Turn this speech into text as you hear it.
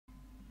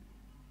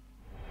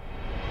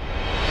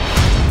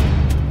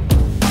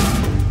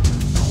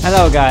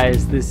Hello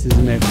guys, this is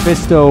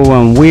Mephisto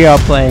and we are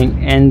playing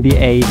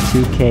NBA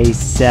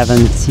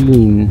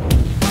 2K17.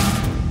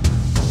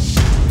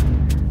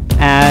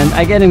 And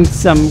I getting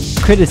some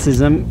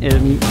criticism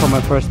for my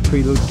first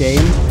Prelude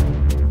game.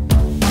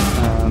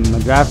 My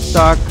draft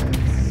stock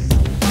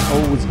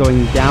was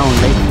going down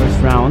late first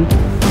round.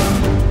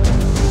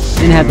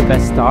 Didn't have the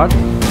best start.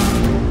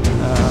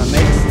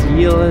 Made a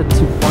steal,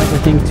 2 points, I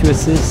think 2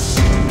 assists.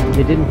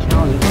 They didn't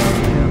count it, I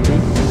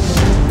think.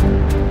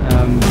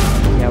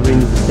 Yeah, I really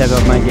need to step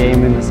up my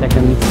game in the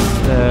second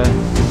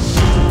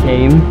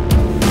game.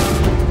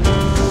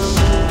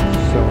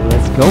 So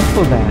let's go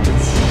for that.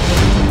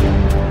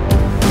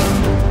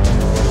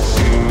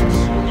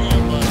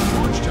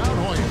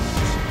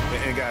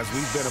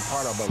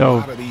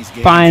 So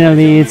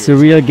finally it's a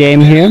real game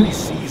here.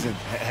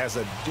 Has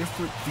a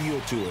different feel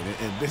to it,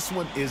 and this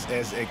one is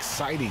as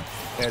exciting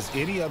as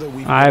any other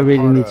we've I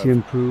really need to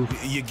improve.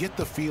 You get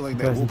the feeling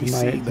that we'll be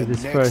seeing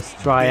this first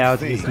tryout,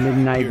 this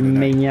Midnight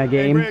Mania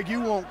game. Hey Greg,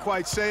 you won't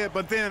quite say it,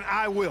 but then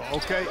I will.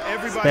 Okay,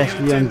 everybody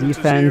especially on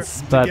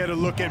defense, but get a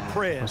look at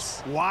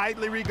Prez,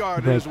 widely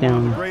regarded as one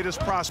of the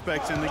greatest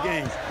prospects in the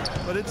game.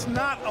 But it's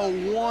not a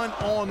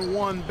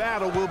one-on-one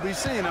battle we'll be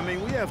seeing. I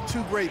mean, we have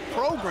two great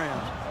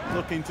programs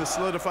looking to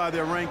solidify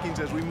their rankings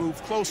as we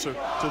move closer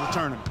to the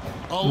tournament.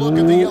 I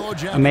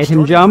made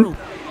him jump.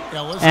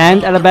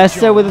 And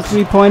Alabaster with a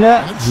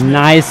 3-pointer.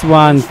 Nice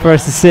one.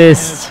 First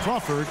assist.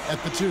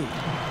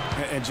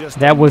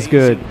 That was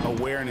good.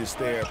 Awareness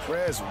there.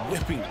 Prez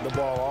whipping the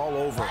ball all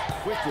over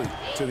quickly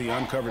to the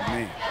uncovered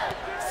man.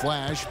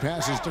 Flash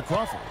passes to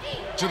Crawford.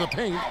 To the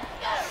paint.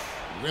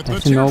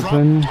 That's an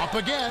open. Up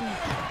again.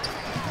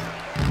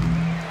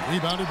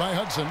 Rebounded by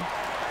Hudson.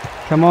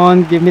 Come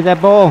on, give me that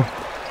ball.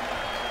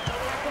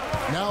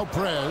 Now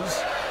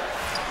Prez.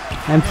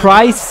 And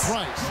Price.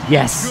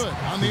 Yes.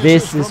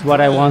 This is what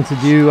I want to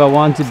do. I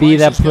want to be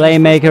that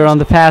playmaker on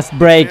the fast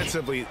break.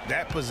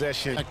 That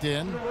possession.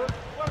 In.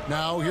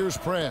 Now here's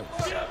Prez.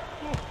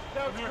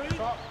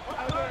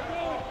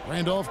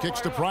 Randolph kicks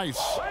to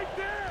Price.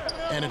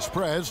 And it's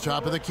Prez,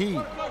 top of the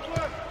key.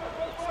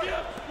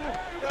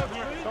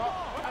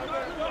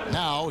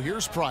 Now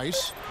here's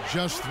Price.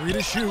 Just 3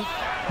 to shoot.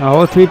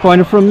 Oh,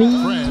 3-pointer from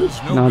me. Prez,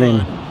 Not good.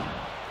 in.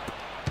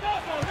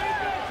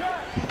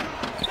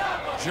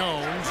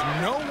 Jones,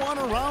 no one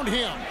around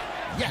him.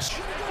 Yes.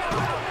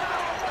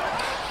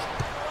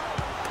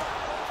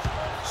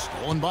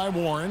 Stolen by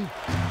Warren.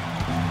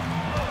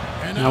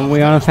 And now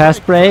we're on a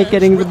fast break,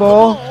 getting the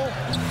ball.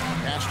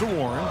 Pass to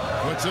Warren.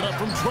 Puts it up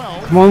from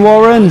 12. Come on,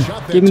 Warren.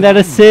 Give me that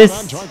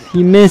assist.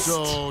 He missed.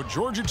 So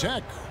Georgia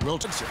Tech will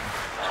take it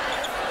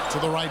to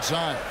the right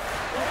side.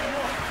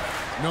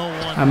 No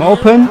one. I'm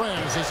open.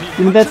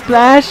 Give me that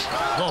splash.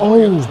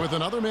 Oh. With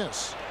another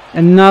miss.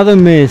 Another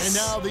miss.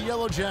 And now the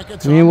Yellow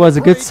Jackets. I mean, it was a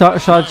good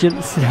shot.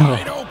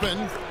 Wide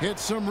open. Hit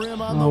some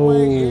rim on the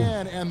way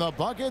in, and the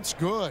bucket's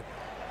good.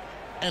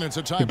 And it's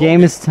a tie. The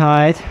game is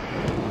tied.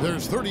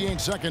 There's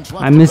 38 seconds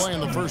left I missed to play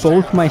in the first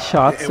both half. my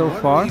shots so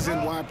far. One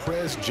reason why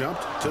Prez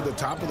jumped to the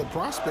top of the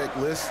prospect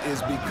list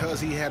is because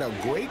he had a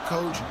great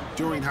coach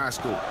during high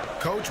school.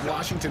 Coach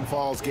Washington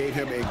Falls gave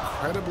him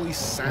incredibly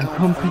sound.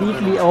 I'm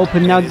completely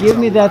open. Now give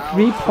me that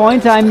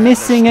 3-pointer. I'm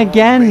missing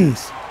again.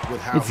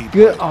 It's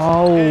good.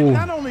 Oh. And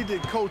not only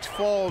did Coach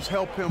Falls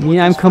help him with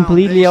I'm his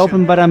completely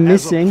open, but I'm as a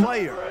missing.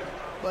 player,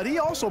 but he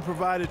also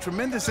provided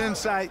tremendous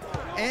insight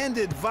and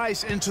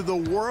advice into the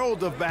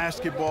world of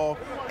basketball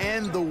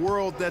and the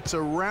world that's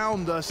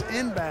around us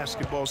in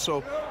basketball.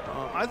 So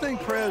I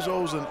think Prez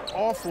owes an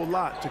awful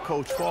lot to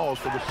Coach Falls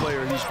for the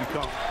player he's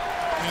become.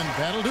 And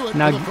that'll do it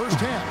now, for the first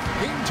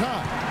half. Game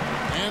time.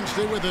 And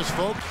stay with us,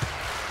 folks.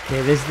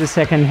 Okay, this is the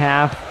second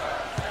half.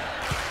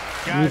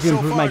 I need to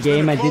improve my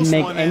game. I didn't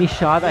make any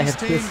shot. I have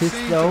 2 assists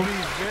though.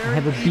 I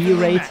have a B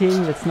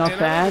rating. That's not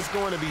bad.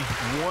 I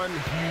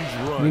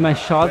mean, my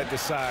shot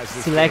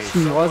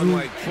selection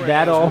wasn't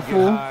that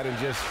awful.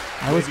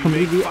 I was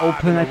completely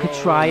open. I could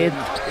try it.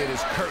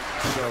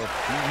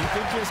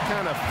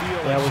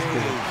 That was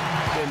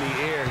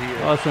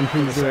good. Also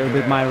improved a little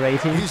bit my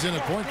rating. He's in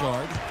a point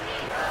guard.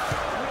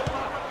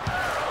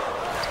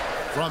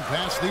 From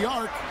past the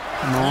arc.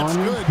 Come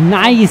on.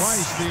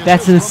 Nice.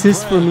 That's an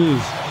assist for me.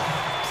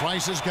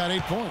 Price has got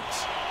 8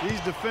 points. These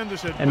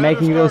defenders had and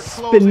making those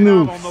spin closing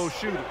moves. out on those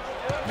shooters.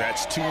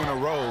 That's 2 in a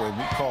row, and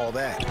we call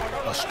that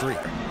a streak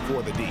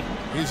for the D.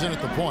 He's in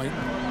at the point.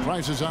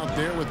 Price is out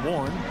there with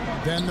Warren.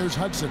 Then there's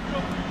Hudson.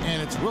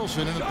 And it's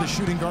Wilson in at the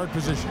shooting guard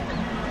position.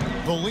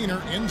 The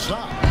leaner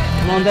inside.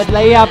 Come on, that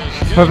layup.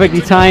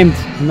 Perfectly timed.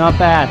 Not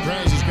bad.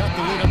 Prez has got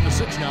the lead up to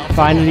 6 now.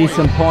 Finally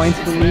some points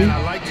for me.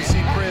 I like to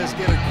see Prez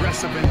get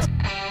aggressive.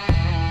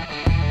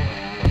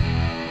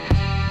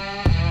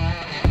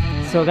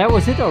 So that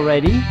was it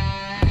already.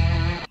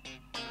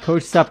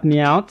 Coach subbed me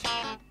out.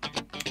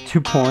 2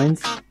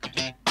 points.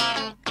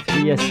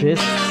 3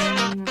 assists.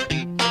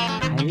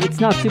 It's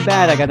not too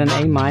bad. I got an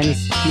A-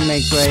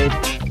 teammate grade. I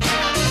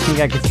think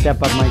I could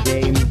step up my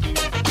game.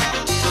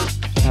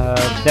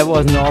 That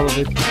wasn't all of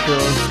it for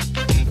sure.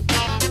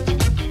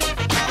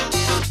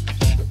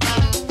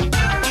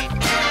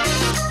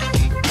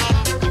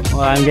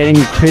 Well, I'm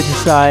getting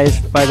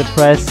criticized by the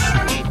press.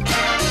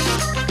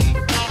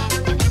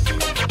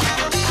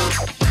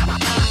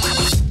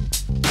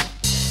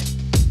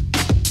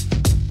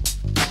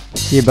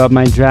 See about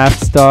my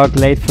draft stock,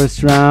 late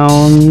first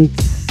round.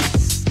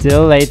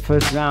 Still late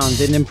first round,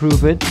 didn't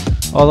improve it.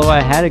 Although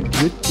I had a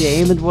good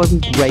game, it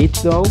wasn't great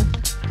though.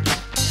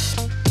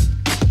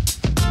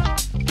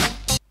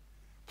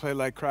 Played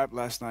like crap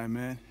last night,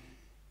 man.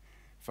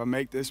 If I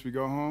make this, we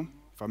go home.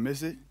 If I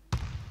miss it,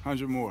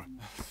 100 more.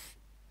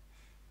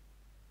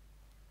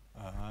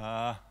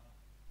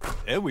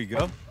 There we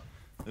go.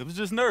 It was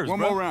just nerves, One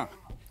bro. more round.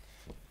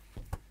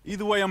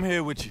 Either way, I'm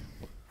here with you.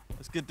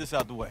 Let's get this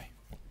out the way.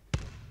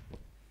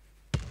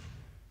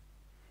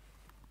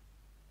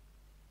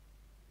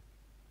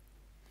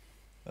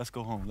 Let's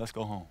go home. Let's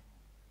go home.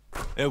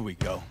 There we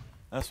go.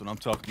 That's what I'm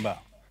talking about.